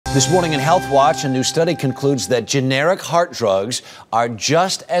This morning in Health Watch, a new study concludes that generic heart drugs are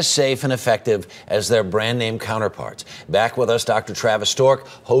just as safe and effective as their brand name counterparts. Back with us, Dr. Travis Stork,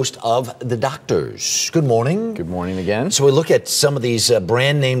 host of The Doctors. Good morning. Good morning again. So we look at some of these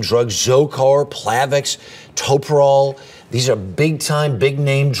brand name drugs, Zocor, Plavix, Toprol. These are big time, big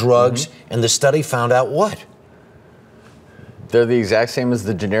name drugs. And the study found out what? They're the exact same as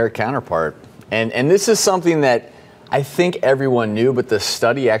the generic counterpart. And this is something that I think everyone knew, but the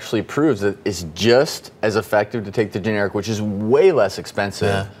study actually proves that it's just as effective to take the generic, which is way less expensive.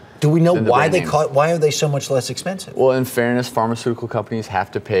 Yeah. Do we know why why are they so much less expensive? Well, in fairness, pharmaceutical companies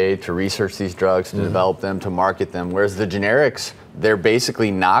have to pay to research these drugs, to develop them, to market them, whereas the generics, they're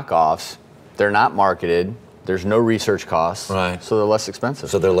basically knockoffs. They're not marketed. There's no research costs, right? So they're less expensive.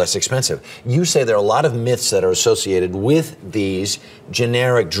 So they're less expensive. You say there are a lot of myths that are associated with these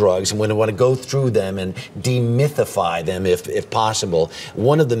generic drugs, and we want to go through them and demythify them if possible.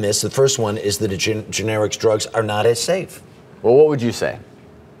 One of the myths, the first one, is that generic drugs are not as safe. Well, what would you say?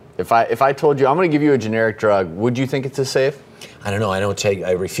 If I told you I'm going to give you a generic drug, would you think it's as safe? I don't know.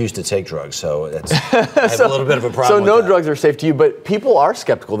 I refuse to take drugs, so that's, I have a little bit of a problem. So with no that. drugs are safe to you, but people are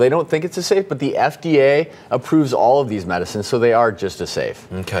skeptical. They don't think it's as safe, but the FDA approves all of these medicines, so they are just as safe.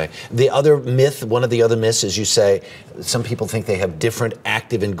 Okay. The other myth, one of the other myths is you say some people think they have different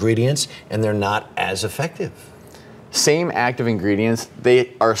active ingredients and they're not as effective. Same active ingredients.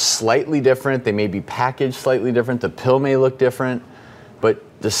 They are slightly different. They may be packaged slightly different. The pill may look different, but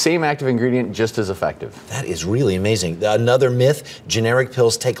the same active ingredient, just as effective. That is really amazing. Another myth, generic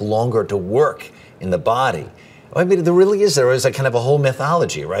pills take longer to work in the body. I mean, there is a kind of a whole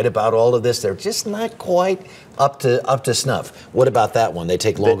mythology, right, about all of this. They're just not quite up to snuff. What about that one? They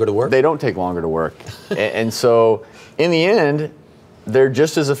take longer to work? They don't take longer to work. And so, in the end, they're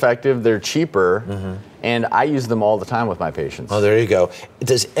just as effective, they're cheaper, and I use them all the time with my patients. Oh, there you go.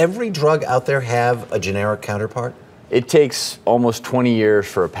 Does every drug out there have a generic counterpart? It takes almost 20 years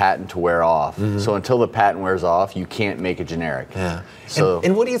for a patent to wear off. So until the patent wears off, you can't make a generic. Yeah. So,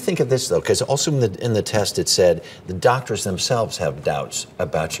 and what do you think of this, though? Because also in the test it said the doctors themselves have doubts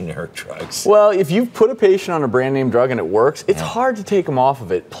about generic drugs. well, if you put a patient on a brand name drug and it works, it's hard to take them off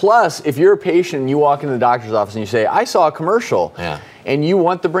of it. Plus, if you're a patient and you walk into the doctor's office and you say, I saw a commercial, and you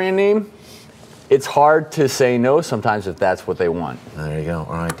want the brand name, it's hard to say no sometimes if that's what they want. There you go.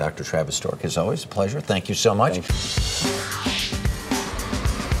 All right, Dr. Travis Stork, as always, a pleasure. Thank you so much. Thanks.